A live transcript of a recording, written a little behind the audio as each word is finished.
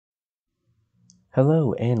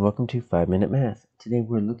Hello and welcome to 5 Minute Math. Today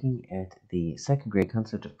we're looking at the second grade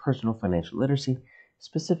concept of personal financial literacy,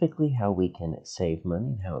 specifically how we can save money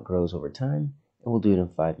and how it grows over time, and we'll do it in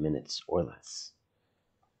 5 minutes or less.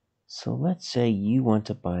 So let's say you want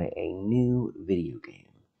to buy a new video game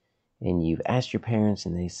and you've asked your parents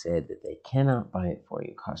and they said that they cannot buy it for you.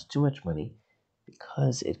 It costs too much money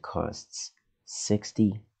because it costs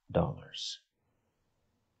 $60.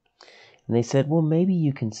 And they said, well, maybe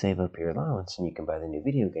you can save up your allowance and you can buy the new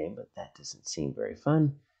video game, but that doesn't seem very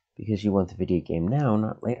fun because you want the video game now,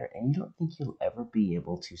 not later, and you don't think you'll ever be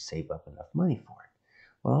able to save up enough money for it.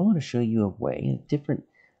 Well, I want to show you a way, a different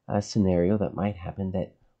scenario that might happen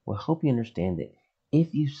that will help you understand that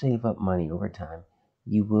if you save up money over time,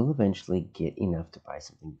 you will eventually get enough to buy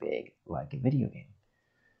something big like a video game.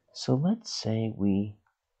 So let's say we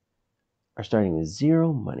are starting with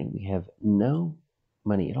zero money. We have no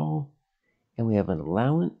money at all. And we have an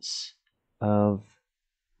allowance of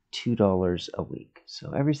 $2 a week.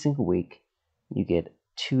 So every single week, you get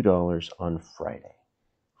 $2 on Friday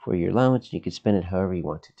for your allowance. You can spend it however you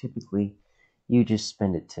want to. Typically, you just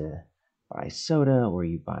spend it to buy soda or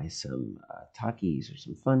you buy some Takis or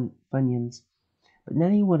some Funyuns. But now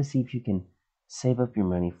you want to see if you can save up your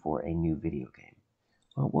money for a new video game.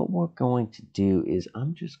 Well, what we're going to do is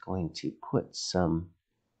I'm just going to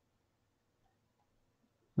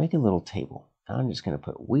make a little table. I'm just going to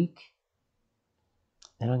put week,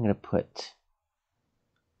 and I'm going to put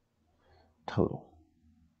total.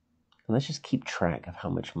 And let's just keep track of how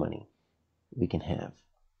much money we can have.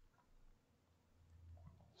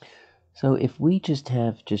 So if we just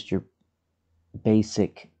have your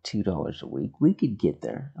basic $2 a week, we could get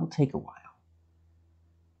there. It'll take a while.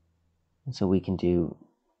 And so we can do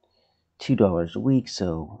 $2 a week.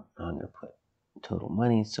 So I'm going to put total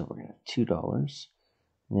money. So we're going to have $2.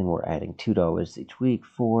 And then we're adding $2 each week,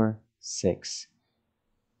 4, 6,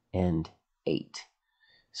 and 8.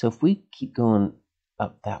 So if we keep going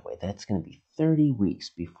up that way, that's going to be 30 weeks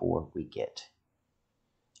before we get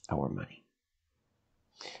our money.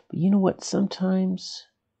 But you know what? Sometimes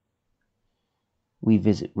we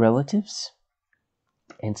visit relatives,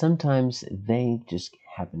 and sometimes they just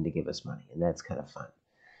happen to give us money, and that's kind of fun.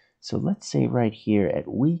 So let's say right here at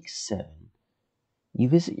week 7, you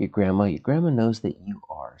visit your grandma. Your grandma knows that you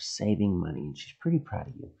are saving money, and she's pretty proud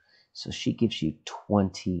of you. So she gives you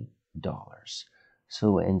 $20.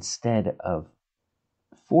 So instead of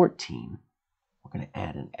 14, we're going to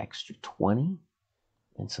add an extra 20,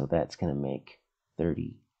 and so that's going to make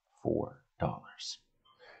 $34.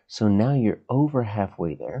 So now you're over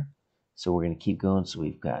halfway there. So we're going to keep going. So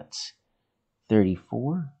we've got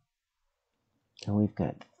 34, and we've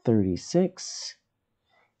got 36.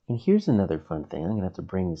 And here's another fun thing. I'm going to have to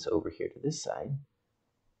bring this over here to this side.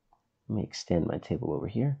 Let me extend my table over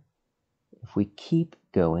here. If we keep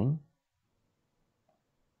going,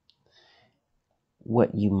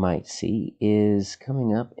 what you might see is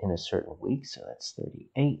coming up in a certain week. So that's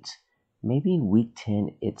 38. Maybe in week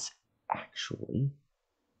 10, it's actually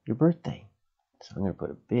your birthday. So I'm going to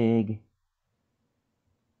put a big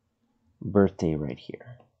birthday right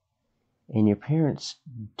here. And your parents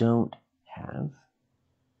don't have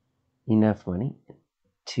enough money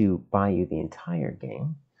to buy you the entire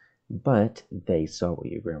game, but they saw what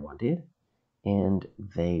your grandma did, and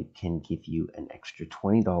they can give you an extra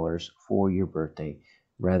 $20 for your birthday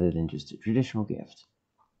rather than just a traditional gift.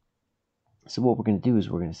 So what we're going to do is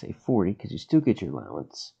we're going to say 40 because you still get your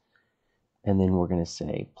allowance, and then we're going to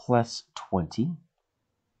say plus 20,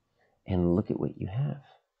 and look at what you have.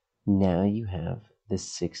 Now you have the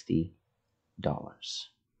 $60.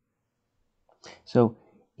 So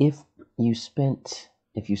if you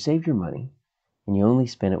saved your money and you only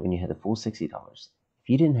spent it when you had the full $60, if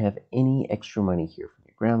you didn't have any extra money here from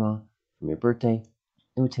your grandma, from your birthday,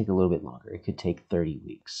 it would take a little bit longer. It could take 30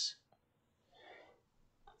 weeks.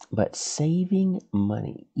 But saving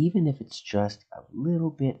money, even if it's just a little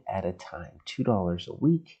bit at a time, $2 a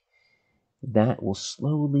week, that will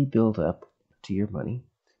slowly build up to your money.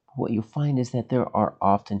 What you'll find is that there are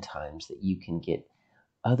often times that you can get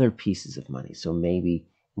other pieces of money. So maybe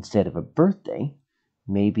instead of a birthday,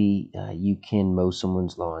 maybe you can mow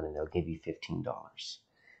someone's lawn and they'll give you $15.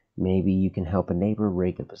 Maybe you can help a neighbor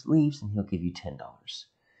rake up his leaves and he'll give you $10.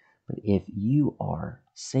 But if you are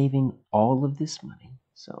saving all of this money,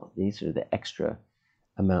 so these are the extra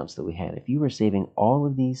amounts that we had. If you were saving all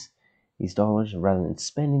of these dollars, rather than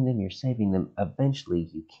spending them, you're saving them, eventually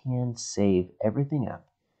you can save everything up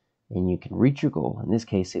and you can reach your goal. In this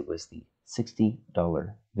case, it was the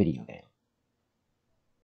 $60 video game.